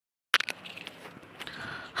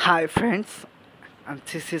Hi friends,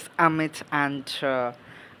 this is Amit and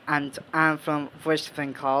I'm from West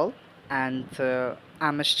Bengal and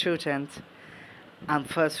I'm a student. I'm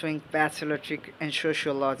pursuing bachelor degree in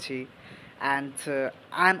sociology and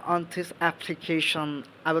I'm on this application.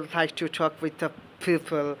 I would like to talk with the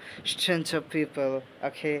people, stranger people,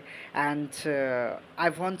 okay? And I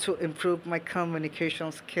want to improve my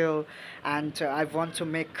communication skill and I want to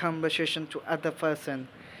make conversation to other person.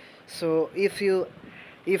 So if you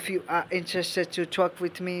are interested to talk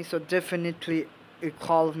with me, so definitely you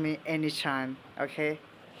call me anytime. Okay.